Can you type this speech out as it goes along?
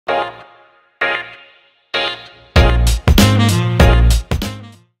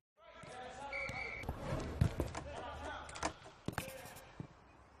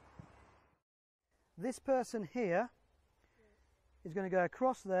this person here is going to go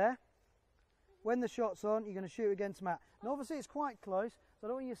across there. When the shot's on, you're going to shoot against Matt. And obviously it's quite close, so I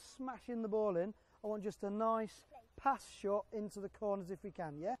don't want you smashing the ball in. I want just a nice pass shot into the corners if we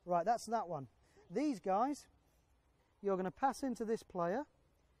can, yeah? Right, that's that one. These guys, you're going to pass into this player,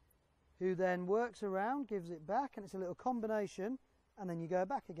 who then works around, gives it back, and it's a little combination, and then you go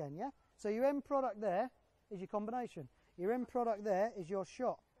back again, yeah? So your end product there is your combination. Your end product there is your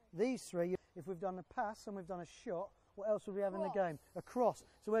shot. These three, if we've done a pass and we've done a shot, what else would we have in the game? A cross.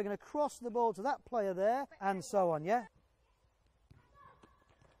 So we're going to cross the ball to that player there, and so on, yeah?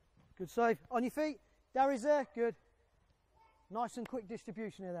 Good save. On your feet. Darry's there. Good. Nice and quick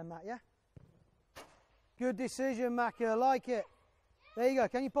distribution here then, Matt, yeah? Good decision, Macca. I like it. There you go.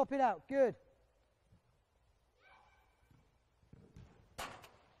 Can you pop it out? Good.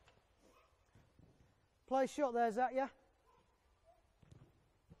 Play shot there, Zach, yeah?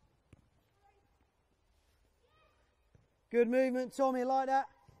 Good movement, Tommy, like that.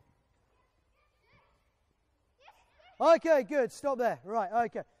 Okay, good. Stop there. Right,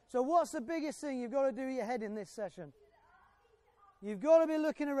 okay. So what's the biggest thing you've got to do with your head in this session? You've got to be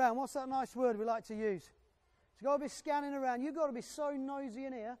looking around. What's that nice word we like to use? You've got to be scanning around. You've got to be so nosy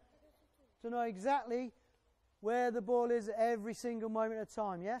in here to know exactly where the ball is at every single moment of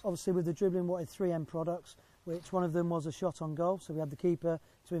time, yeah? Obviously with the dribbling, we wanted 3 end products, which one of them was a shot on goal. So we had the keeper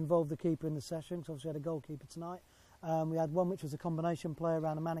to involve the keeper in the session, because obviously we had a goalkeeper tonight. We had one which was a combination play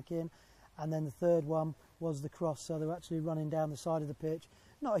around a mannequin, and then the third one was the cross. So they're actually running down the side of the pitch.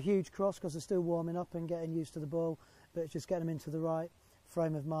 Not a huge cross because they're still warming up and getting used to the ball, but it's just getting them into the right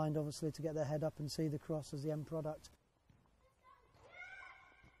frame of mind, obviously, to get their head up and see the cross as the end product.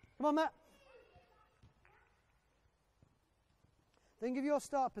 Come on, Matt. Think of your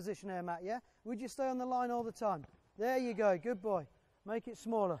start position here, Matt, yeah? Would you stay on the line all the time? There you go, good boy. Make it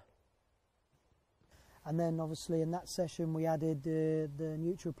smaller. And then obviously in that session we added the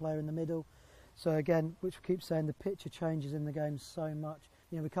neutral player in the middle. So again, which we keep saying, the picture changes in the game so much.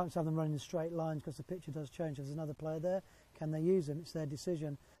 You know, we can't just have them running in straight lines because the picture does change. If there's another player there, can they use him? It's their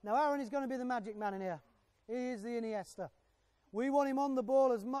decision. Now Aaron is going to be the magic man in here. He is the Iniesta. We want him on the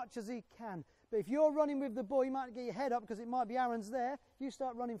ball as much as he can. But if you're running with the ball, you might get your head up because it might be Aaron's there. If you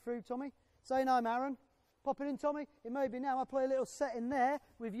start running through, Tommy, say no, I'm Aaron. Pop it in, Tommy. It may be now. I play a little set in there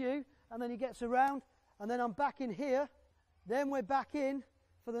with you, and then he gets around, and then I'm back in here. Then we're back in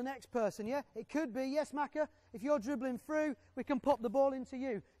for the next person, yeah? It could be, yes, Macca, if you're dribbling through, we can pop the ball into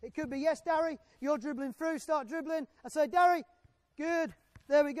you. It could be, yes, Darry, you're dribbling through, start dribbling. I say, Darry, good,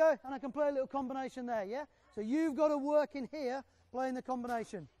 there we go, and I can play a little combination there, yeah? So you've got to work in here playing the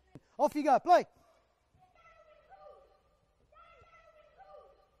combination. Off you go, play.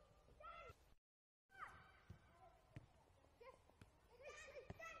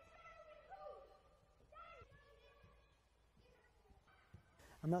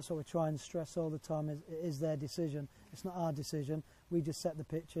 And that's what we try and stress all the time, it is their decision. It's not our decision. We just set the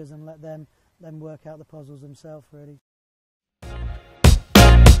pictures and let them work out the puzzles themselves, really.